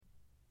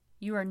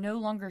You are no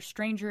longer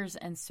strangers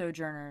and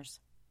sojourners,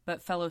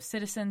 but fellow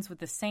citizens with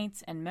the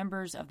saints and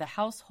members of the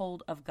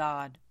household of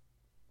God.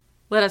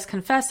 Let us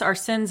confess our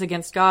sins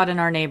against God and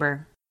our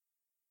neighbor.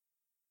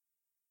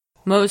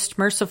 Most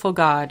merciful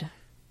God,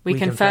 we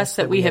confess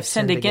that we have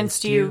sinned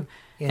against you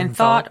in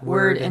thought,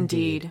 word, and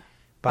deed,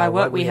 by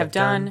what we have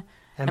done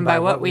and by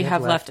what we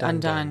have left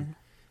undone.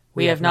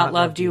 We have not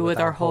loved you with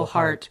our whole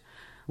heart.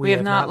 We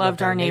have not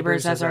loved our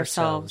neighbors as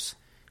ourselves.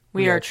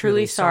 We are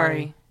truly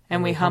sorry,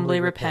 and we humbly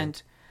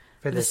repent.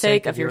 For the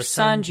sake of your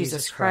Son,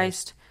 Jesus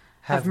Christ,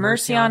 have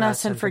mercy on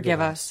us and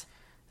forgive us,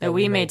 that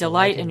we may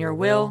delight in your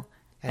will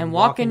and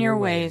walk in your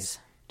ways,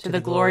 to the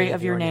glory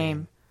of your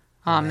name.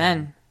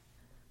 Amen.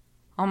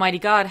 Almighty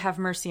God, have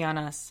mercy on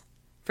us.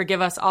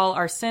 Forgive us all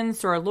our sins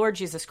through our Lord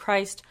Jesus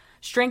Christ.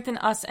 Strengthen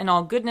us in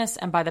all goodness,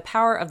 and by the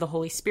power of the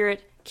Holy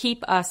Spirit,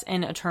 keep us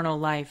in eternal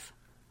life.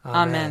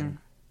 Amen.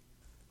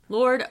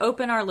 Lord,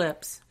 open our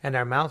lips, and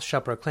our mouth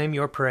shall proclaim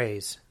your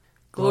praise.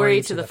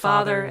 Glory to the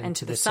Father, and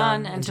to the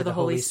Son, and to the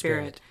Holy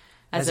Spirit,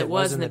 as it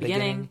was in the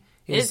beginning,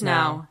 is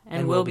now,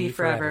 and will be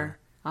forever.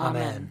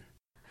 Amen.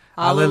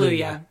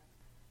 Alleluia.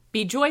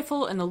 Be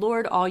joyful in the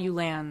Lord, all you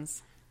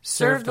lands.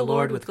 Serve the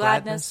Lord with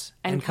gladness,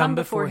 and come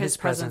before his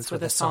presence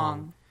with a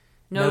song.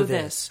 Know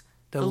this,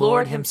 the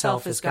Lord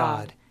himself is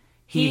God.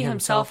 He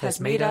himself has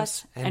made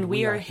us, and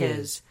we are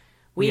his.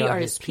 We are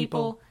his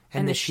people,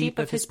 and the sheep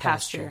of his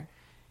pasture.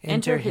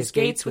 Enter his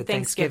gates with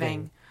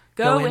thanksgiving.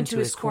 Go into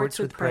his courts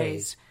with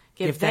praise.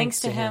 Give thanks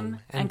to him,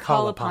 and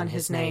call upon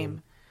his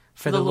name.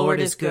 For the Lord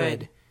is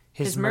good.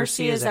 His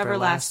mercy is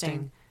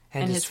everlasting,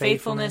 and his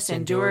faithfulness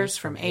endures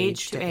from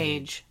age to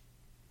age.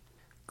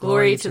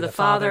 Glory to the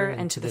Father,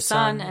 and to the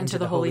Son, and to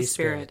the Holy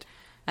Spirit,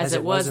 as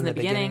it was in the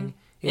beginning,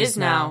 is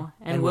now,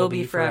 and will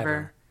be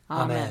forever.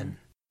 Amen.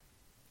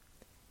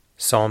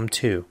 Psalm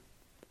 2.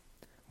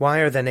 Why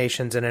are the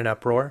nations in an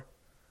uproar?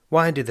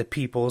 Why do the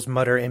peoples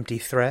mutter empty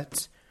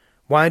threats?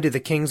 Why do the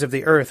kings of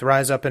the earth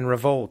rise up in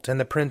revolt, and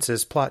the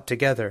princes plot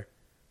together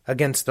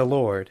against the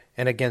Lord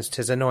and against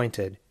his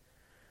anointed?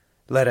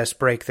 Let us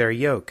break their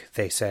yoke,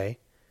 they say.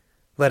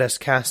 Let us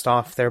cast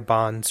off their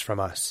bonds from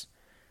us.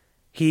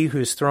 He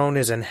whose throne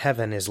is in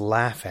heaven is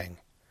laughing.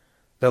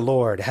 The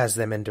Lord has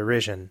them in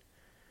derision.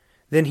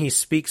 Then he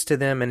speaks to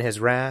them in his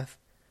wrath,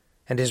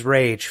 and his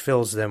rage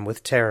fills them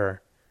with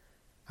terror.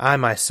 I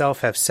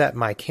myself have set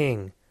my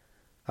king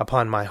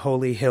upon my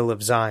holy hill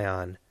of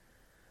Zion.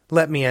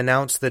 Let me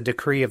announce the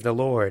decree of the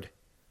Lord.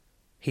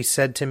 He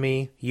said to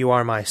me, You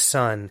are my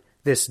son,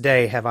 this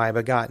day have I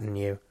begotten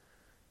you.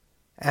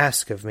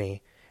 Ask of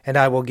me, and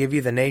I will give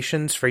you the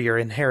nations for your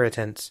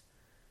inheritance,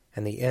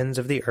 and the ends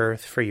of the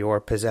earth for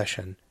your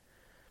possession.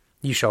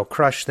 You shall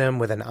crush them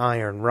with an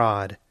iron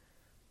rod,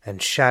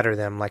 and shatter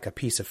them like a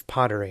piece of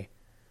pottery.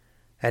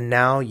 And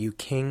now, you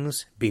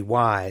kings, be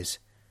wise.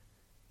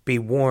 Be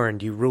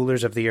warned, you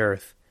rulers of the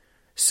earth.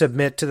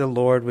 Submit to the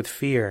Lord with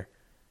fear,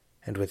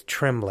 and with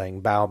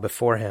trembling bow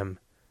before him,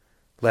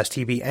 lest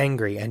he be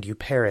angry and you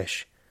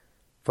perish,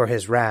 for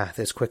his wrath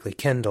is quickly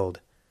kindled.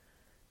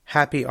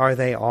 Happy are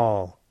they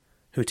all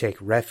who take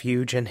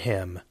refuge in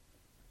him.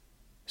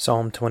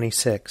 Psalm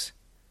 26.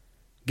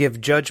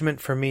 Give judgment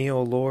for me,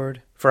 O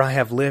Lord, for I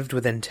have lived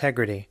with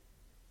integrity.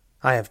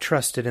 I have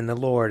trusted in the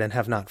Lord and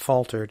have not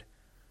faltered.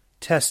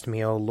 Test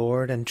me, O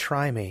Lord, and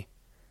try me.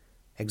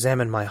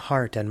 Examine my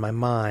heart and my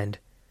mind,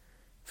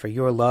 for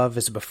your love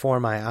is before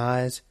my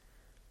eyes.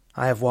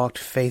 I have walked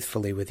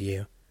faithfully with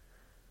you.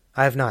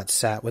 I have not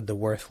sat with the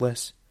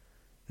worthless,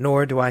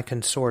 nor do I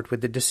consort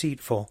with the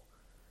deceitful.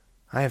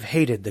 I have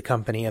hated the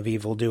company of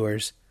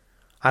evildoers.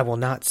 I will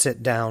not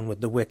sit down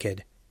with the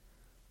wicked.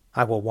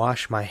 I will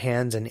wash my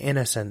hands in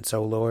innocence,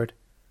 O Lord,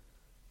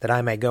 that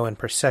I may go in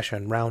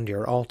procession round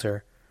your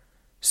altar,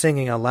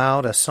 singing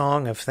aloud a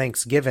song of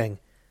thanksgiving,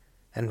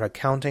 and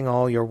recounting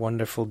all your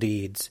wonderful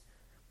deeds.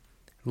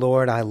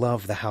 Lord, I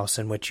love the house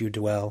in which you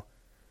dwell,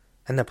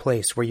 and the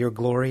place where your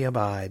glory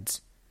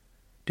abides.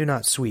 Do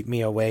not sweep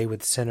me away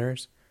with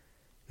sinners,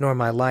 nor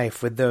my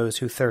life with those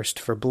who thirst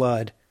for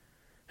blood,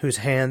 whose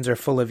hands are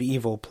full of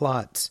evil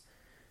plots,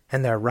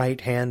 and their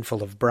right hand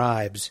full of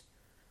bribes.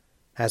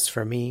 As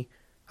for me,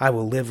 I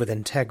will live with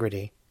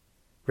integrity.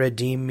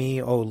 Redeem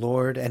me, O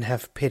Lord, and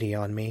have pity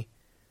on me.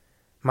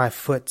 My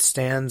foot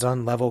stands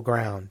on level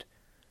ground.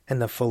 In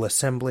the full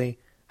assembly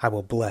I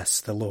will bless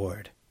the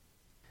Lord.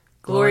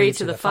 Glory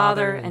to the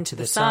Father, and to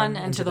the Son,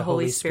 and to the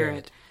Holy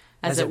Spirit,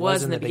 as it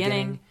was in the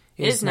beginning,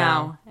 is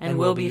now, and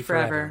will be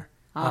forever.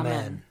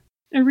 Amen.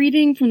 A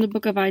reading from the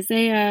book of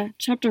Isaiah,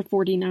 chapter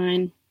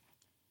 49.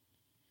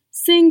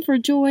 Sing for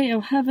joy,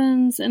 O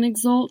heavens, and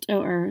exult,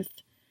 O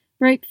earth.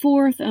 Break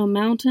forth, O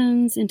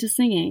mountains, into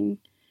singing.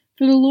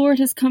 For the Lord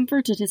has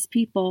comforted his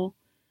people,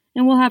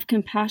 and will have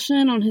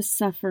compassion on his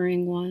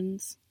suffering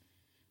ones.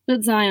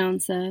 But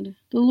Zion said,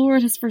 The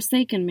Lord has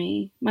forsaken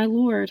me, my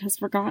Lord has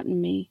forgotten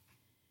me.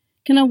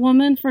 Can a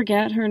woman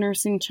forget her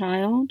nursing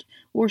child,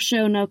 or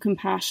show no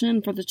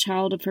compassion for the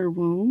child of her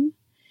womb?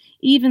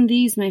 Even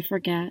these may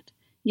forget,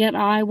 yet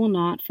I will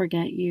not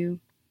forget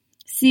you.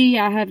 See,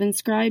 I have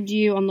inscribed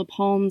you on the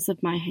palms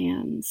of my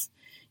hands.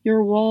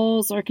 Your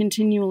walls are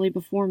continually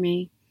before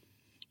me.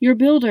 Your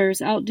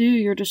builders outdo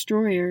your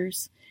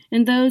destroyers,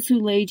 and those who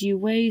laid you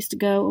waste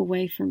go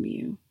away from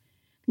you.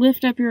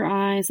 Lift up your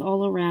eyes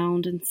all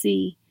around and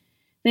see.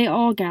 They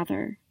all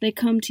gather, they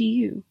come to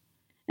you.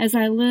 As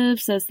I live,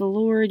 says the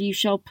Lord, you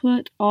shall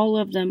put all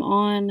of them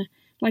on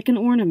like an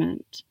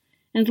ornament,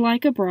 and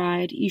like a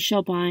bride you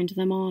shall bind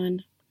them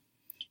on.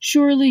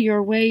 Surely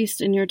your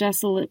waste and your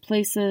desolate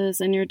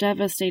places and your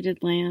devastated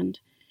land,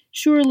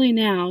 surely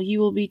now you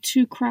will be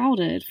too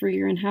crowded for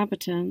your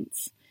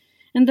inhabitants,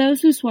 and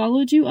those who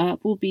swallowed you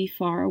up will be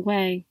far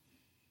away.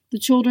 The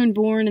children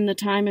born in the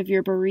time of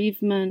your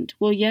bereavement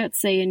will yet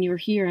say in your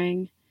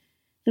hearing,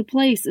 the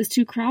place is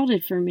too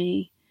crowded for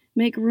me.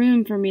 Make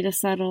room for me to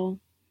settle.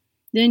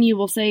 Then you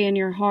will say in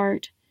your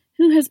heart,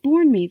 who has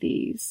borne me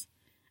these?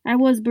 I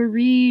was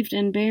bereaved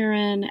and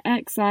barren,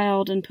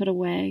 exiled and put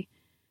away.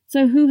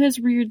 So who has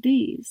reared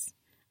these?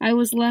 I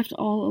was left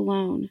all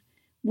alone.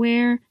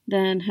 Where,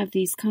 then, have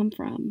these come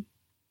from?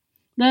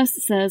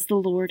 Thus says the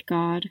Lord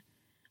God,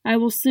 I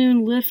will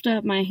soon lift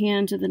up my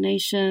hand to the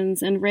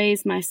nations and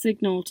raise my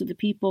signal to the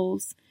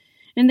peoples,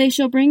 and they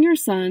shall bring your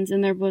sons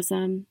in their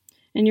bosom,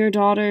 and your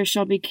daughters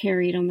shall be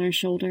carried on their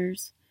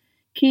shoulders.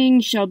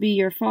 Kings shall be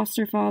your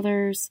foster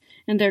fathers,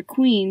 and their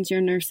queens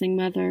your nursing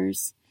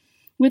mothers.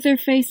 With their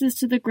faces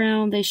to the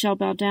ground they shall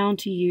bow down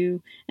to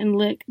you and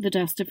lick the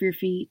dust of your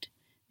feet.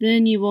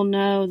 Then you will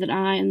know that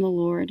I am the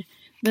Lord.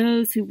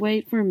 Those who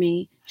wait for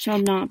me shall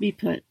not be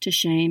put to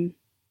shame.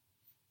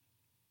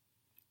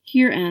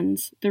 Here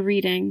ends the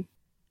reading.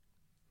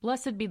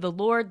 Blessed be the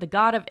Lord, the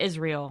God of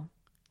Israel.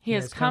 He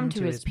has come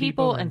to his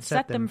people and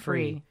set them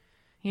free.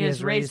 He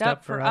has raised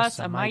up for us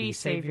a mighty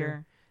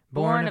Savior,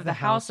 born of the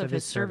house of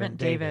his servant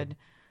David.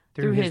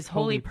 Through his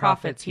holy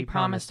prophets he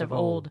promised of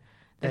old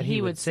that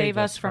he would save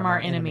us from our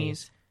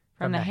enemies,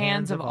 from the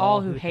hands of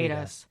all who hate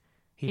us.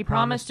 He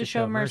promised to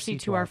show mercy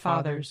to our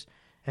fathers,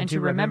 and to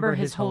remember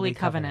his holy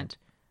covenant.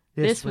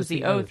 This was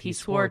the oath he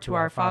swore to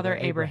our father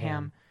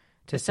Abraham,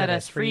 to set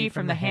us free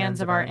from the hands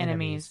of our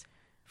enemies,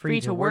 free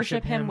to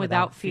worship him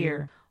without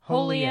fear,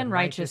 holy and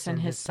righteous in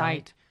his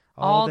sight,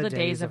 all the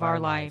days of our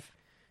life.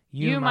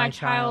 You, my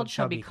child,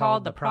 shall be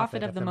called the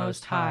prophet of the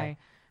Most High,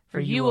 for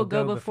you will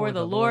go before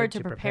the Lord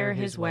to prepare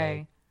his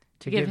way,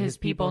 to give his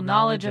people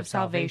knowledge of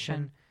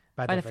salvation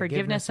by the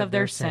forgiveness of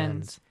their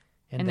sins.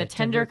 In the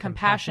tender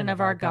compassion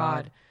of our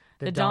God,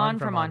 the dawn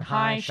from on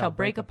high shall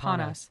break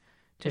upon us,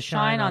 to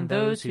shine on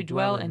those who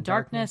dwell in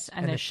darkness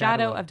and the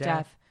shadow of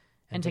death,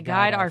 and to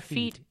guide our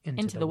feet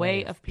into the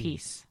way of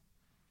peace.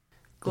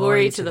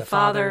 Glory to the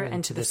Father,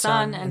 and to the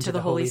Son, and to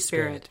the Holy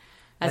Spirit,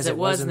 as it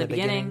was in the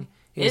beginning,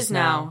 is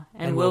now,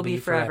 and will be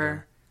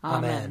forever.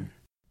 Amen.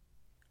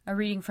 A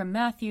reading from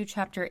Matthew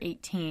chapter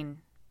 18.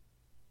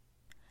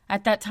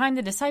 At that time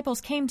the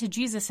disciples came to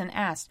Jesus and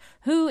asked,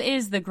 Who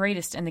is the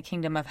greatest in the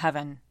kingdom of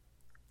heaven?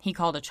 He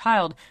called a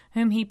child,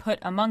 whom he put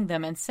among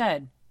them, and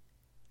said,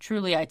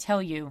 Truly I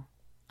tell you,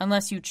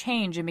 unless you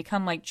change and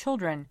become like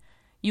children,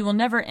 you will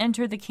never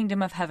enter the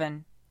kingdom of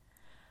heaven.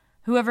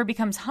 Whoever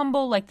becomes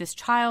humble like this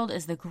child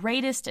is the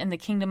greatest in the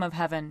kingdom of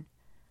heaven.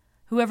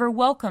 Whoever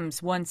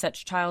welcomes one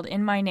such child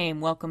in my name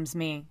welcomes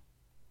me.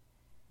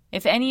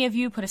 If any of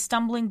you put a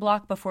stumbling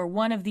block before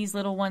one of these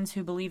little ones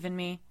who believe in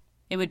me,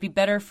 it would be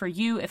better for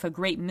you if a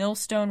great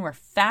millstone were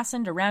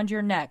fastened around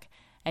your neck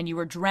and you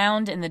were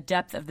drowned in the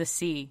depth of the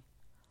sea.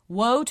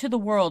 Woe to the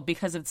world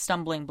because of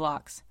stumbling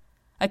blocks.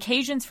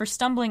 Occasions for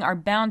stumbling are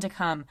bound to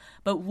come,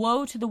 but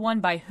woe to the one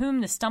by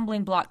whom the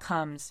stumbling block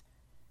comes.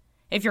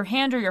 If your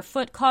hand or your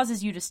foot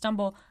causes you to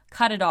stumble,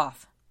 cut it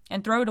off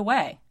and throw it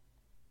away.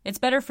 It's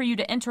better for you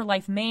to enter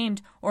life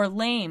maimed or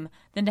lame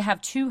than to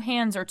have 2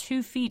 hands or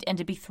 2 feet and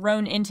to be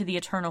thrown into the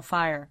eternal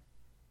fire.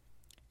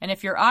 And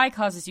if your eye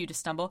causes you to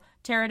stumble,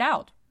 tear it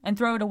out and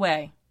throw it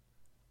away.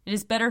 It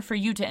is better for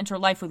you to enter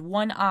life with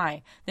 1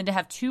 eye than to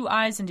have 2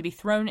 eyes and to be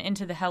thrown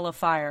into the hell of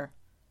fire.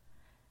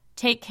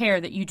 Take care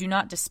that you do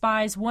not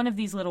despise one of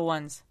these little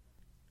ones.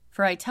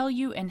 For I tell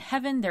you, in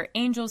heaven their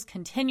angels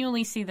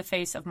continually see the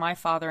face of my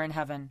Father in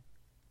heaven.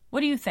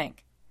 What do you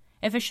think?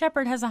 If a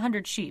shepherd has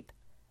 100 sheep,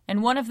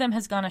 and one of them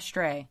has gone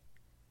astray,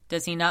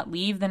 does he not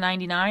leave the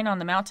 99 on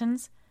the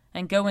mountains,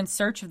 and go in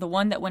search of the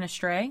one that went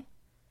astray?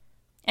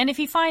 And if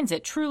he finds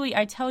it, truly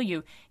I tell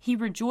you, he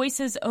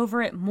rejoices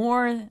over it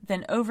more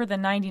than over the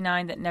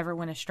 99 that never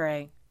went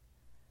astray.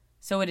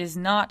 So it is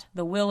not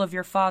the will of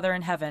your Father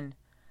in heaven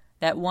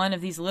that one of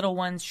these little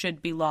ones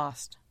should be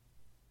lost.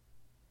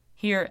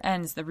 Here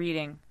ends the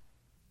reading.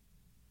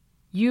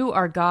 You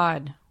are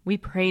God, we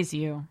praise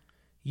you.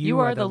 You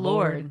are the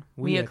Lord,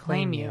 we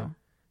acclaim you.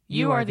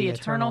 You are the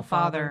eternal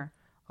Father,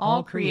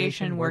 all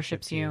creation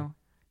worships you.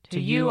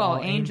 To you all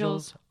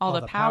angels, all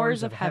the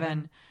powers of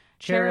heaven,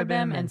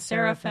 cherubim and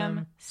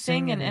seraphim,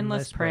 sing in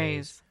endless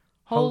praise.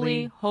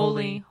 Holy,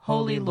 holy,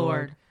 holy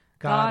Lord,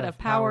 God of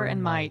power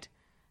and might,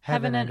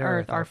 heaven and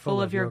earth are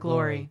full of your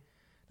glory.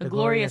 The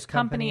glorious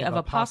company of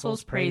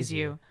apostles praise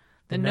you.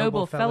 The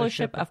noble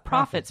fellowship of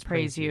prophets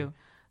praise you.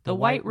 The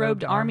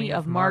white-robed army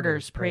of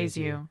martyrs praise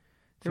you.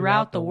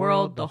 Throughout the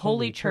world the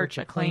holy church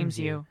acclaims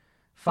you.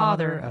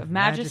 Father of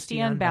majesty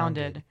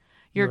unbounded,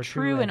 your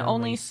true and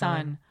only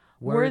Son,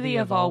 worthy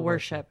of all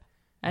worship,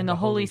 and the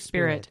Holy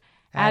Spirit,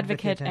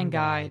 advocate and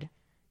guide.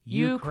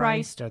 You,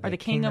 Christ, are the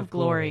King of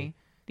glory,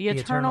 the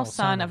eternal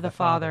Son of the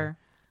Father.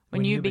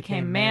 When you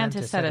became man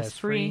to set us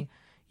free,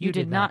 you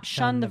did not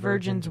shun the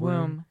Virgin's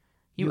womb.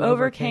 You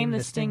overcame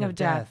the sting of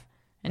death,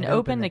 and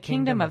opened the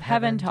kingdom of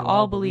heaven to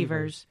all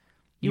believers.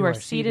 You are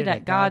seated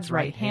at God's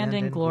right hand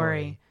in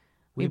glory.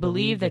 We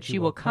believe that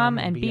you will come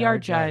and be our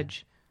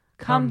judge.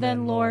 Come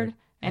then, Lord,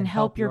 and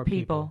help your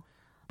people,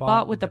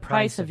 bought with the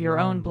price of your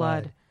own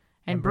blood,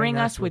 and bring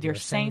us with your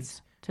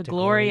saints to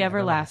glory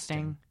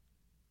everlasting.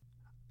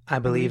 I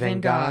believe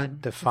in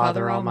God, the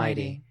Father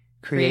Almighty,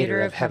 creator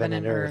of heaven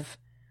and earth.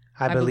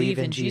 I believe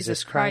in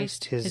Jesus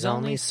Christ, his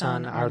only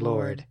Son, our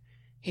Lord.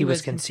 He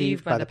was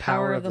conceived by the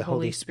power of the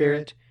Holy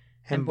Spirit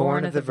and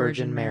born of the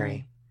Virgin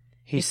Mary.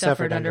 He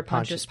suffered under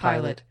Pontius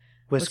Pilate,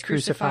 was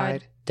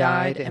crucified,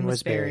 died, and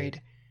was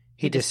buried.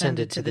 He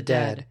descended to the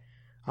dead.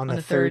 On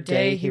the third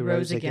day he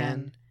rose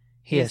again.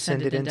 He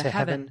ascended into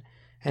heaven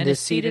and is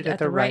seated at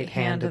the right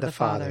hand of the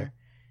Father.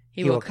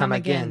 He will come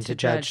again to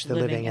judge the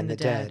living and the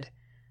dead.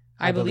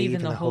 I believe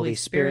in the Holy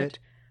Spirit,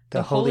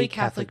 the Holy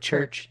Catholic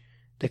Church,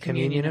 the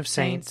communion of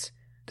saints,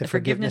 the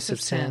forgiveness of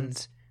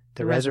sins,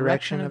 the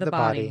resurrection of the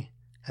body,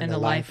 and the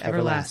life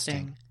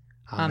everlasting.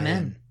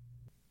 Amen.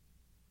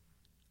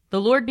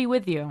 The Lord be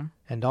with you.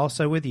 And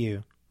also with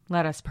you.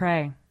 Let us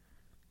pray.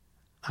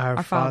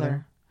 Our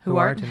Father, who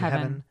art in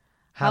heaven,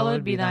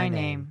 hallowed be thy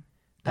name.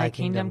 Thy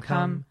kingdom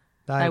come,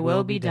 thy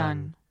will be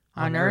done,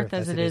 on earth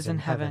as it is in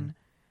heaven.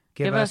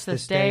 Give us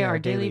this day our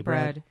daily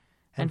bread,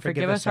 and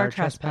forgive us our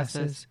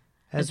trespasses,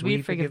 as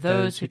we forgive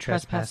those who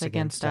trespass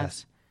against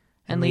us.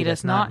 And lead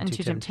us not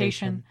into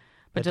temptation,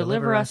 but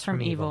deliver us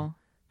from evil.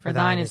 For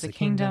thine is the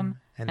kingdom,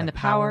 and the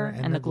power,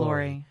 and the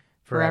glory,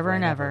 forever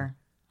and ever.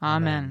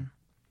 Amen.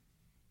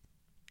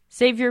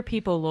 Save your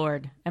people,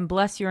 Lord, and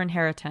bless your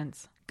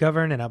inheritance.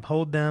 Govern and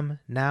uphold them,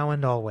 now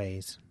and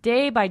always.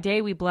 Day by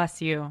day we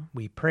bless you.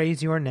 We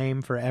praise your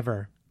name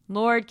forever.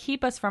 Lord,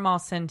 keep us from all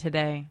sin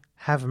today.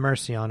 Have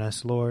mercy on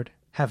us, Lord.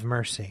 Have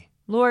mercy.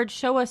 Lord,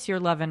 show us your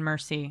love and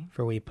mercy.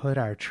 For we put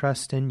our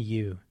trust in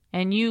you.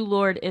 And you,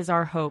 Lord, is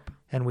our hope.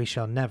 And we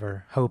shall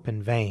never hope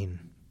in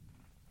vain.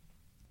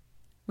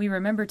 We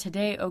remember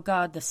today, O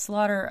God, the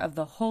slaughter of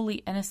the holy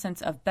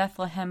innocents of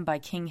Bethlehem by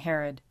King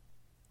Herod.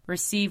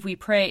 Receive, we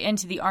pray,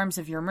 into the arms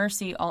of your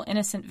mercy all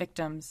innocent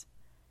victims.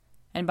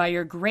 And by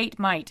your great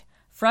might,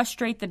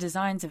 frustrate the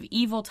designs of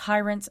evil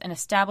tyrants and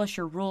establish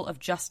your rule of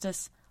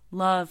justice,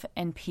 love,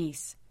 and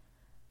peace.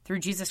 Through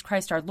Jesus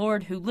Christ our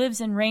Lord, who lives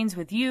and reigns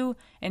with you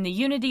in the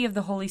unity of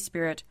the Holy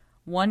Spirit,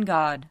 one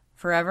God,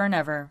 forever and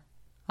ever.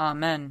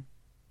 Amen.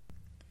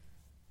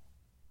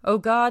 O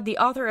God, the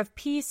author of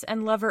peace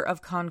and lover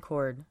of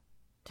concord,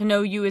 to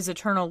know you is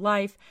eternal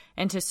life,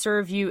 and to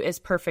serve you is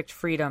perfect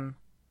freedom.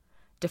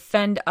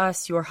 Defend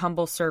us, your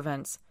humble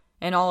servants,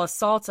 in all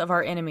assaults of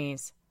our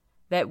enemies,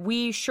 that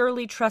we,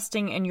 surely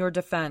trusting in your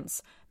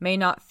defense, may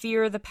not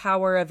fear the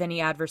power of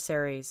any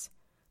adversaries.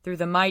 Through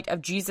the might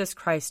of Jesus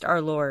Christ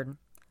our Lord.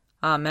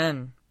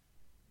 Amen.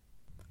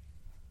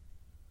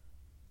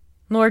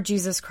 Lord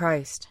Jesus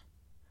Christ,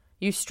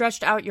 you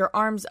stretched out your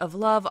arms of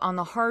love on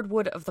the hard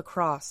wood of the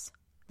cross,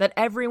 that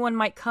everyone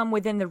might come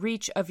within the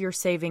reach of your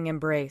saving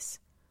embrace.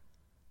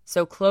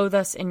 So clothe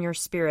us in your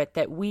Spirit,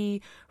 that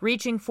we,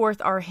 reaching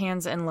forth our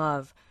hands in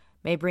love,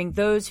 may bring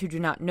those who do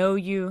not know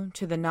you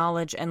to the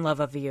knowledge and love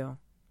of you.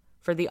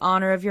 For the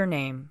honor of your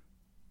name.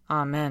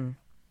 Amen.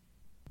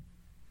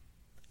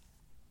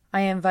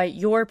 I invite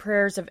your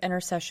prayers of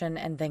intercession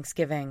and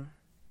thanksgiving.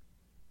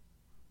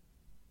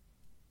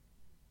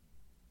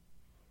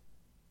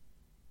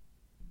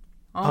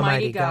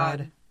 Almighty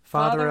God,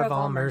 Father of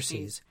all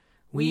mercies,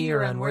 we,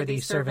 your unworthy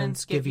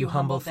servants, give you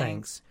humble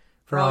thanks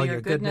for all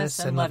your goodness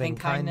and loving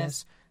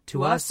kindness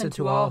to us and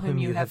to all whom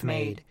you have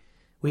made.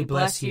 We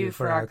bless you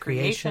for our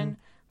creation,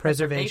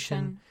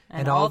 preservation,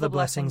 and all the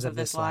blessings of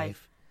this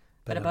life,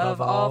 but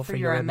above all for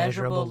your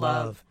immeasurable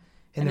love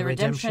in the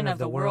redemption of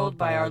the world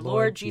by our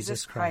Lord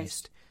Jesus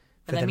Christ,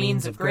 for the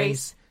means of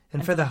grace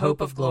and for the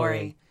hope of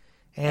glory.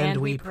 And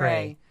we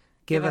pray,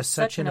 give us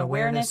such an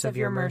awareness of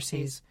your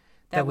mercies,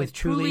 that with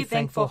truly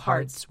thankful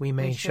hearts we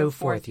may show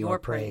forth your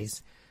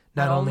praise,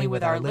 not only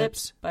with our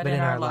lips, but in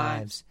our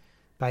lives,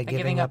 by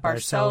giving up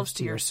ourselves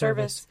to your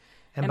service,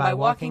 and by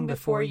walking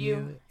before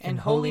you in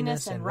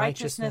holiness and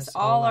righteousness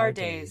all our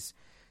days,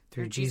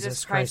 through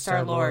Jesus Christ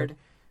our Lord,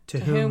 to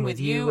whom with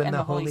you and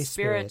the Holy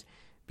Spirit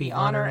be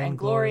honor and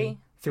glory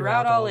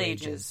throughout all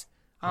ages.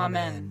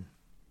 Amen.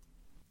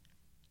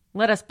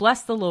 Let us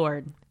bless the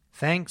Lord.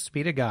 Thanks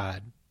be to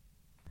God.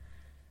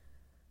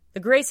 The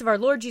grace of our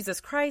Lord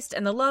Jesus Christ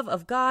and the love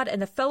of God and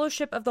the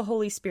fellowship of the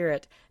Holy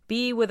Spirit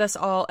be with us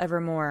all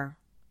evermore.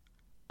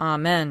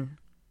 Amen.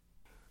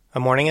 A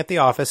Morning at the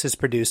Office is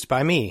produced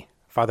by me,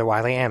 Father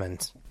Wiley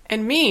Ammons.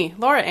 And me,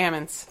 Laura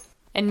Ammons.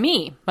 And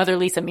me, Mother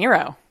Lisa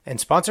Meirow. And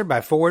sponsored by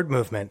Forward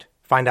Movement.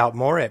 Find out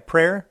more at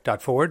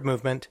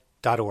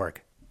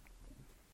prayer.forwardmovement.org.